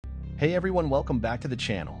Hey everyone, welcome back to the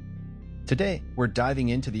channel. Today, we're diving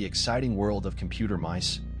into the exciting world of computer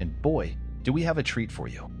mice, and boy, do we have a treat for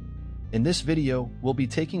you. In this video, we'll be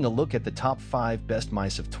taking a look at the top 5 best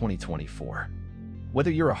mice of 2024. Whether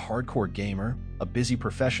you're a hardcore gamer, a busy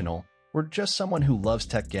professional, or just someone who loves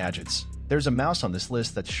tech gadgets, there's a mouse on this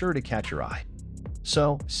list that's sure to catch your eye.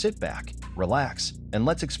 So, sit back, relax, and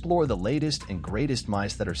let's explore the latest and greatest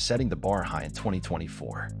mice that are setting the bar high in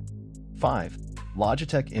 2024. 5.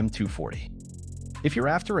 Logitech M240. If you're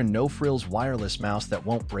after a no-frills wireless mouse that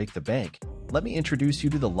won't break the bank, let me introduce you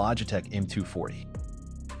to the Logitech M240.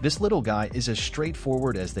 This little guy is as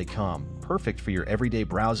straightforward as they come, perfect for your everyday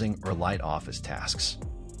browsing or light office tasks.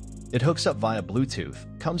 It hooks up via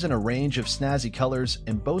Bluetooth, comes in a range of snazzy colors,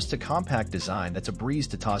 and boasts a compact design that's a breeze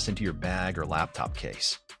to toss into your bag or laptop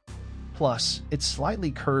case. Plus, its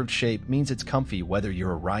slightly curved shape means it's comfy whether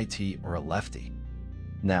you're a righty or a lefty.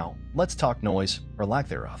 Now, let's talk noise, or lack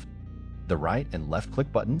thereof. The right and left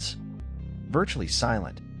click buttons? Virtually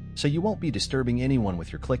silent, so you won't be disturbing anyone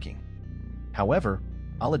with your clicking. However,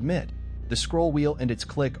 I'll admit, the scroll wheel and its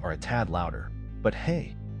click are a tad louder. But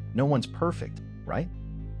hey, no one's perfect, right?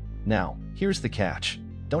 Now, here's the catch.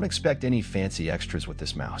 Don't expect any fancy extras with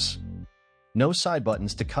this mouse. No side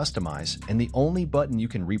buttons to customize, and the only button you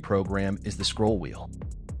can reprogram is the scroll wheel.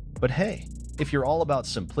 But hey, if you're all about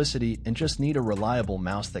simplicity and just need a reliable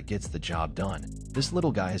mouse that gets the job done, this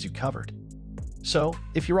little guy has you covered. So,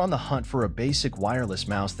 if you're on the hunt for a basic wireless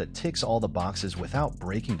mouse that ticks all the boxes without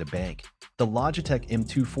breaking the bank, the Logitech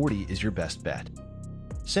M240 is your best bet.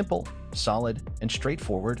 Simple, solid, and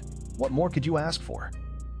straightforward, what more could you ask for?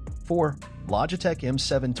 4. Logitech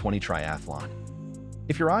M720 Triathlon.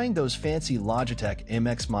 If you're eyeing those fancy Logitech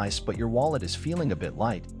MX mice but your wallet is feeling a bit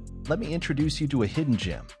light, let me introduce you to a hidden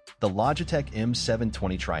gem, the Logitech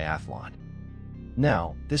M720 Triathlon.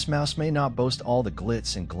 Now, this mouse may not boast all the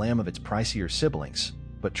glitz and glam of its pricier siblings,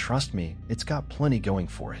 but trust me, it's got plenty going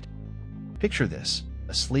for it. Picture this,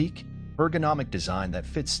 a sleek, ergonomic design that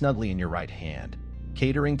fits snugly in your right hand,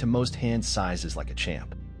 catering to most hand sizes like a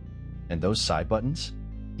champ. And those side buttons?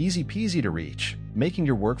 Easy peasy to reach, making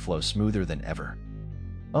your workflow smoother than ever.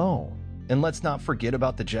 Oh, and let's not forget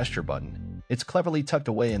about the gesture button. It's cleverly tucked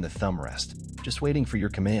away in the thumb rest, just waiting for your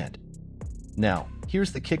command. Now,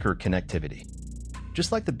 here's the kicker: connectivity.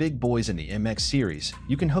 Just like the big boys in the MX series,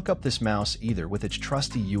 you can hook up this mouse either with its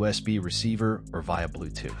trusty USB receiver or via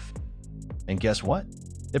Bluetooth. And guess what?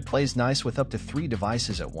 It plays nice with up to 3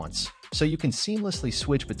 devices at once, so you can seamlessly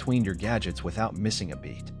switch between your gadgets without missing a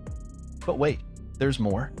beat. But wait, there's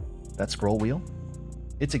more. That scroll wheel?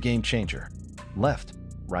 It's a game changer. Left,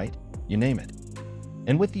 right, you name it.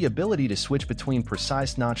 And with the ability to switch between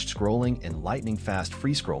precise notched scrolling and lightning-fast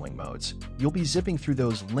free-scrolling modes, you'll be zipping through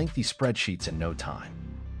those lengthy spreadsheets in no time.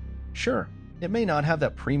 Sure, it may not have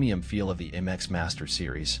that premium feel of the MX Master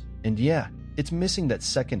series, and yeah, it's missing that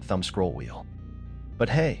second thumb scroll wheel. But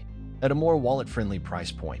hey, at a more wallet-friendly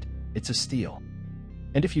price point, it's a steal.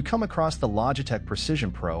 And if you come across the Logitech Precision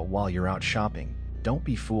Pro while you're out shopping, don't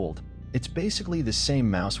be fooled. It's basically the same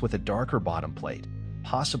mouse with a darker bottom plate,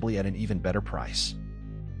 possibly at an even better price.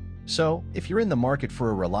 So, if you're in the market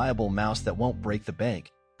for a reliable mouse that won't break the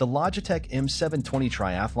bank, the Logitech M720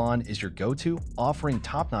 Triathlon is your go-to, offering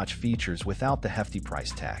top-notch features without the hefty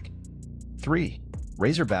price tag. 3.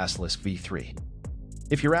 Razer Basilisk V3.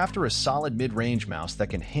 If you're after a solid mid-range mouse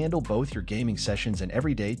that can handle both your gaming sessions and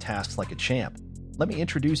everyday tasks like a champ, let me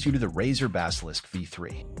introduce you to the Razer Basilisk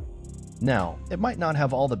V3. Now, it might not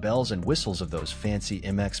have all the bells and whistles of those fancy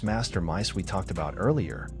MX Master mice we talked about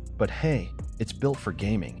earlier, but hey, it's built for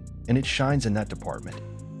gaming, and it shines in that department.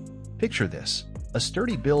 Picture this, a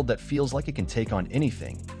sturdy build that feels like it can take on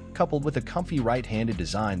anything, coupled with a comfy right-handed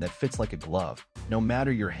design that fits like a glove, no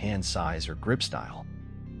matter your hand size or grip style.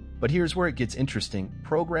 But here's where it gets interesting: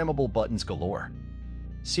 programmable buttons galore.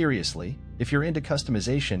 Seriously, if you're into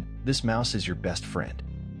customization, this mouse is your best friend.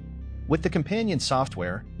 With the companion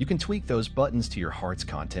software, you can tweak those buttons to your heart's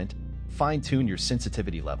content, fine-tune your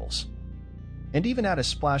sensitivity levels, and even add a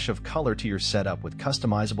splash of color to your setup with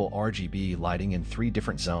customizable RGB lighting in 3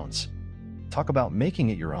 different zones. Talk about making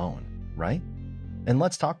it your own, right? And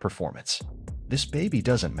let's talk performance. This baby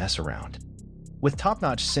doesn't mess around. With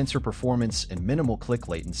top-notch sensor performance and minimal click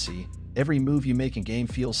latency, every move you make in-game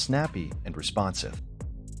feels snappy and responsive.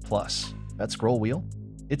 Plus, that scroll wheel?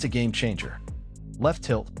 It's a game changer. Left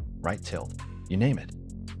tilt, right tilt, you name it.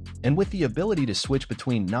 And with the ability to switch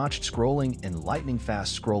between notched scrolling and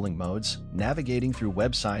lightning-fast scrolling modes, navigating through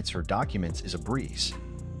websites or documents is a breeze.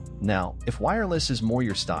 Now, if wireless is more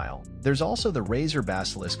your style, there's also the Razer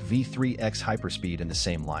Basilisk V3X Hyperspeed in the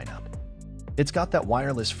same lineup. It's got that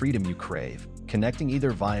wireless freedom you crave, connecting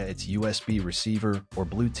either via its USB receiver or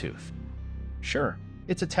Bluetooth. Sure,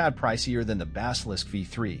 it's a tad pricier than the Basilisk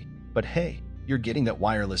V3, but hey, you're getting that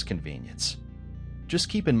wireless convenience. Just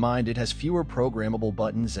keep in mind it has fewer programmable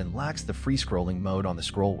buttons and lacks the free-scrolling mode on the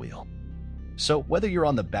scroll wheel. So whether you're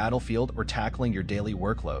on the battlefield or tackling your daily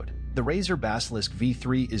workload, the Razer Basilisk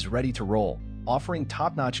V3 is ready to roll, offering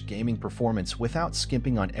top-notch gaming performance without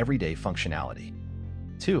skimping on everyday functionality.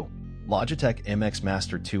 2. Logitech MX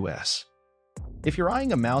Master 2S. If you're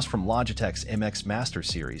eyeing a mouse from Logitech's MX Master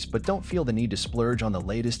series but don't feel the need to splurge on the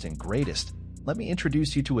latest and greatest, let me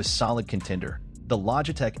introduce you to a solid contender, the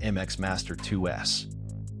Logitech MX Master 2S.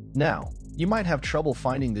 Now, you might have trouble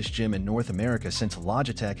finding this gem in North America since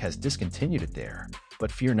Logitech has discontinued it there,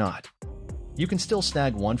 but fear not. You can still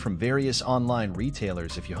snag one from various online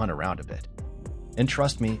retailers if you hunt around a bit. And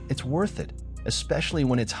trust me, it's worth it, especially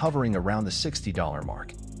when it's hovering around the $60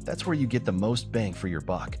 mark. That's where you get the most bang for your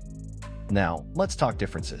buck. Now, let's talk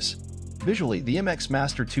differences. Visually, the MX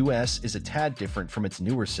Master 2S is a tad different from its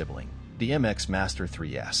newer sibling, the MX Master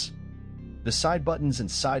 3S. The side buttons and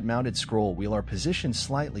side-mounted scroll wheel are positioned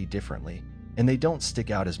slightly differently, and they don't stick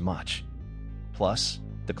out as much. Plus,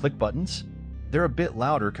 the click buttons? They're a bit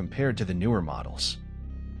louder compared to the newer models.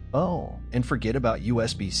 Oh, and forget about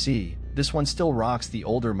USB-C, this one still rocks the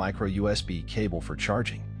older micro USB cable for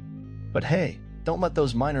charging. But hey, don't let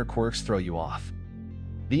those minor quirks throw you off.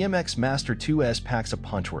 The MX Master 2S packs a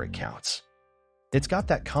punch where it counts. It's got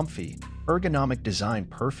that comfy, ergonomic design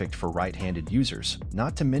perfect for right-handed users,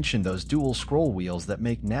 not to mention those dual scroll wheels that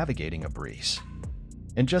make navigating a breeze.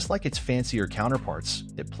 And just like its fancier counterparts,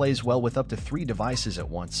 it plays well with up to 3 devices at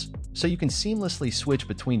once, so you can seamlessly switch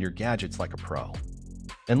between your gadgets like a pro.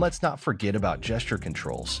 And let's not forget about gesture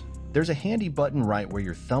controls. There's a handy button right where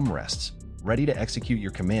your thumb rests, ready to execute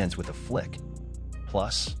your commands with a flick.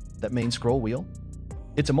 Plus, that main scroll wheel?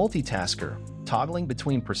 It's a multitasker, toggling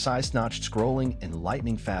between precise notched scrolling and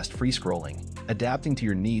lightning-fast free-scrolling, adapting to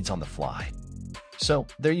your needs on the fly. So,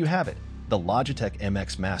 there you have it, the Logitech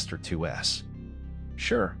MX Master 2S.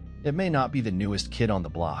 Sure, it may not be the newest kid on the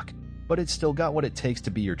block, but it's still got what it takes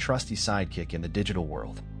to be your trusty sidekick in the digital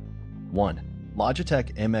world. 1.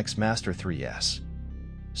 Logitech MX Master 3S.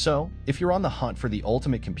 So, if you're on the hunt for the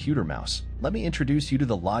ultimate computer mouse, let me introduce you to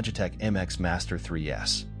the Logitech MX Master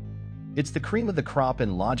 3S. It's the cream of the crop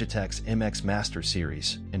in Logitech's MX Master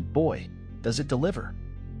series, and boy, does it deliver.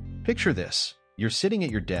 Picture this. You're sitting at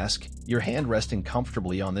your desk, your hand resting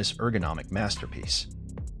comfortably on this ergonomic masterpiece.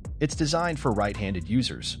 It's designed for right-handed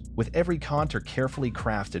users, with every contour carefully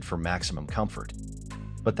crafted for maximum comfort.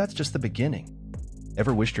 But that's just the beginning.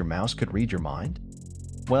 Ever wished your mouse could read your mind?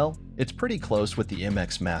 Well, it's pretty close with the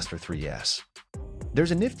MX Master 3S.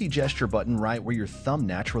 There's a nifty gesture button right where your thumb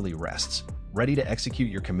naturally rests, ready to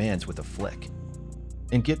execute your commands with a flick.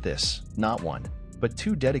 And get this, not one, but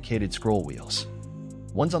 2 dedicated scroll wheels.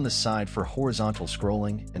 One's on the side for horizontal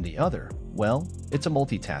scrolling, and the other, well, it's a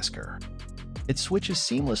multitasker. It switches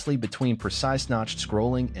seamlessly between precise notched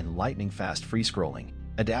scrolling and lightning-fast free scrolling,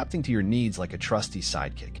 adapting to your needs like a trusty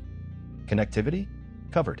sidekick. Connectivity?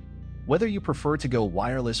 Covered. Whether you prefer to go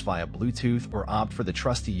wireless via Bluetooth or opt for the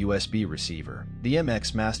trusty USB receiver, the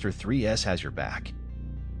MX Master 3S has your back.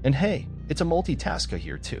 And hey, it's a multitasker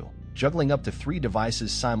here too, juggling up to 3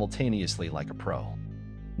 devices simultaneously like a pro.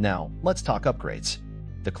 Now, let's talk upgrades.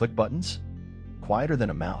 The click buttons? Quieter than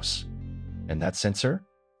a mouse. And that sensor?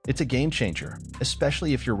 It's a game changer,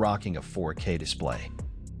 especially if you're rocking a 4K display.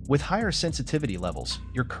 With higher sensitivity levels,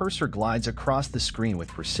 your cursor glides across the screen with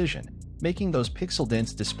precision, making those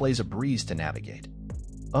pixel-dense displays a breeze to navigate.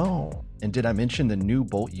 Oh, and did I mention the new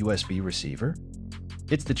Bolt USB receiver?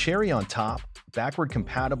 It's the cherry on top, backward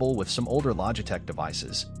compatible with some older Logitech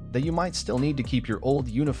devices that you might still need to keep your old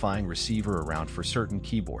unifying receiver around for certain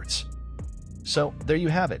keyboards. So, there you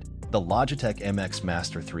have it, the Logitech MX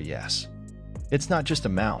Master 3S. It's not just a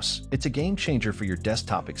mouse, it's a game changer for your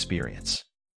desktop experience.